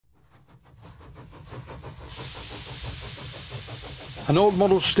An old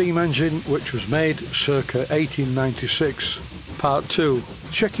model steam engine which was made circa 1896. Part 2.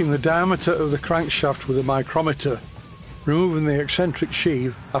 Checking the diameter of the crankshaft with a micrometer. Removing the eccentric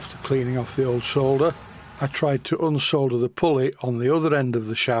sheave after cleaning off the old solder, I tried to unsolder the pulley on the other end of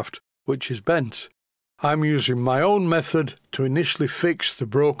the shaft, which is bent. I'm using my own method to initially fix the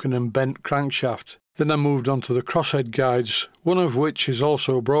broken and bent crankshaft. Then I moved on to the crosshead guides, one of which is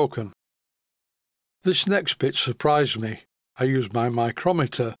also broken. This next bit surprised me. I used my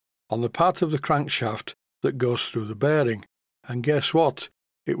micrometer on the part of the crankshaft that goes through the bearing, and guess what?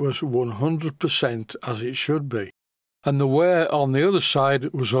 It was 100% as it should be. And the wear on the other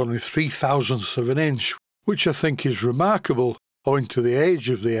side was only 0.003 of an inch, which I think is remarkable owing to the age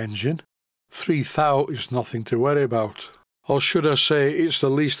of the engine. 3 thou is nothing to worry about. Or should I say, it's the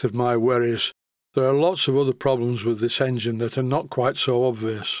least of my worries. There are lots of other problems with this engine that are not quite so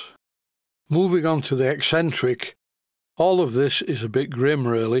obvious. Moving on to the eccentric, all of this is a bit grim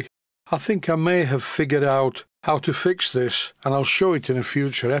really. I think I may have figured out how to fix this, and I'll show it in a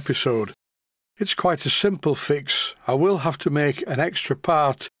future episode. It's quite a simple fix. I will have to make an extra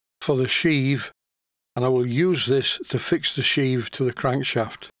part for the sheave, and I will use this to fix the sheave to the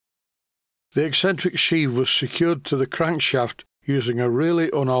crankshaft. The eccentric sheave was secured to the crankshaft using a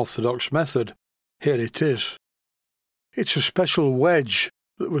really unorthodox method. Here it is. It's a special wedge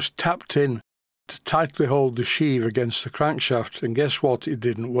that was tapped in to tightly hold the sheave against the crankshaft, and guess what? It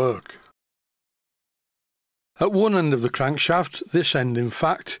didn't work. At one end of the crankshaft, this end in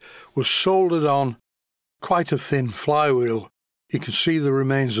fact, was soldered on quite a thin flywheel. You can see the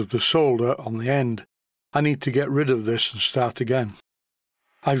remains of the solder on the end. I need to get rid of this and start again.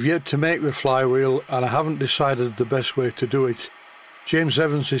 I've yet to make the flywheel and I haven't decided the best way to do it. James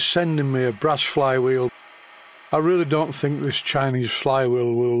Evans is sending me a brass flywheel. I really don't think this Chinese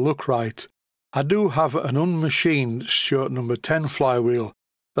flywheel will look right. I do have an unmachined Stuart No. 10 flywheel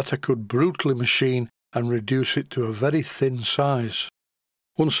that I could brutally machine and reduce it to a very thin size.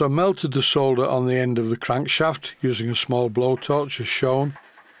 Once I melted the solder on the end of the crankshaft using a small blowtorch as shown,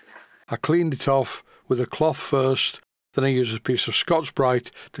 I cleaned it off with a cloth first, then I used a piece of Scotch-Brite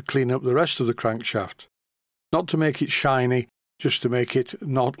to clean up the rest of the crankshaft. Not to make it shiny, just to make it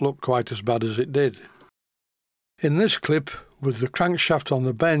not look quite as bad as it did. In this clip, with the crankshaft on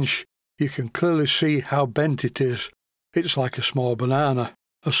the bench, you can clearly see how bent it is. It's like a small banana.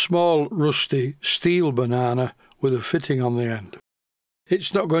 A small, rusty steel banana with a fitting on the end.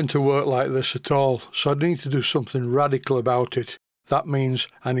 It's not going to work like this at all, so I need to do something radical about it. That means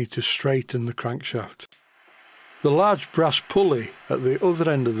I need to straighten the crankshaft. The large brass pulley at the other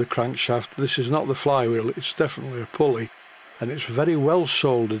end of the crankshaft, this is not the flywheel, it's definitely a pulley, and it's very well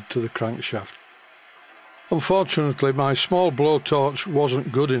soldered to the crankshaft. Unfortunately, my small blowtorch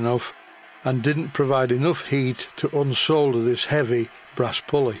wasn't good enough and didn't provide enough heat to unsolder this heavy brass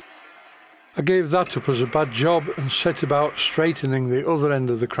pulley. I gave that up as a bad job and set about straightening the other end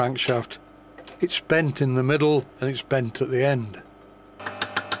of the crankshaft. It's bent in the middle and it's bent at the end.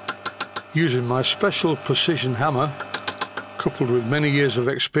 Using my special precision hammer, coupled with many years of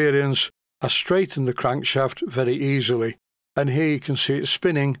experience, I straightened the crankshaft very easily, and here you can see it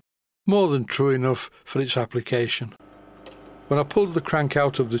spinning, more than true enough for its application. When I pulled the crank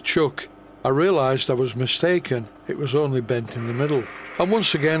out of the chuck, I realised I was mistaken. It was only bent in the middle. And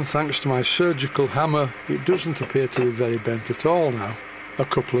once again, thanks to my surgical hammer, it doesn't appear to be very bent at all now. A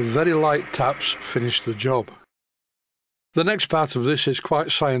couple of very light taps finished the job. The next part of this is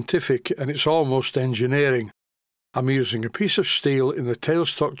quite scientific and it's almost engineering. I'm using a piece of steel in the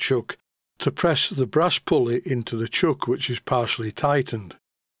tailstock chuck to press the brass pulley into the chuck, which is partially tightened.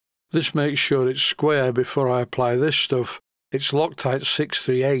 This makes sure it's square before I apply this stuff. It's Loctite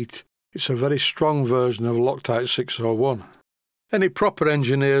 638. It's a very strong version of Loctite 601. Any proper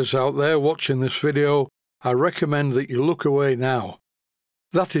engineers out there watching this video, I recommend that you look away now.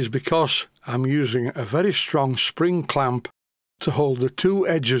 That is because I'm using a very strong spring clamp to hold the two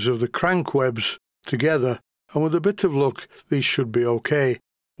edges of the crank webs together, and with a bit of luck these should be okay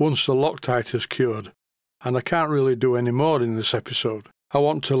once the Loctite has cured. And I can't really do any more in this episode. I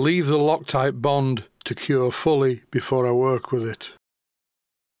want to leave the Loctite bond to cure fully before I work with it.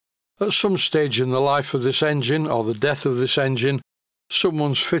 At some stage in the life of this engine, or the death of this engine,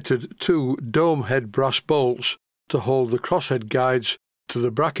 someone's fitted two dome head brass bolts to hold the crosshead guides to the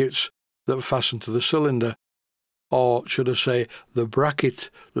brackets that fasten to the cylinder, or should I say the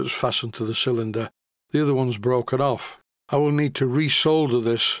bracket that's fastened to the cylinder. The other one's broken off. I will need to resolder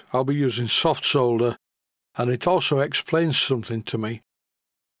this. I'll be using soft solder, and it also explains something to me,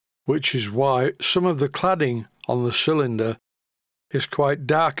 which is why some of the cladding on the cylinder is quite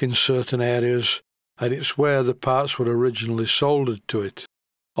dark in certain areas, and it's where the parts were originally soldered to it.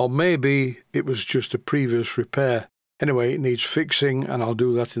 Or maybe it was just a previous repair. Anyway, it needs fixing, and I'll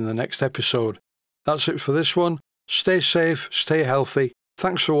do that in the next episode. That's it for this one. Stay safe, stay healthy.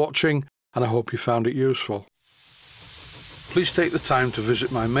 Thanks for watching, and I hope you found it useful. Please take the time to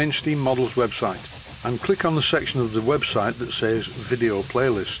visit my Mainsteam Models website and click on the section of the website that says Video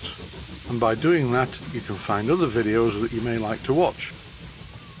Playlists. And by doing that, you can find other videos that you may like to watch.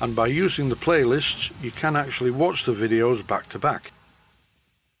 And by using the playlists, you can actually watch the videos back to back.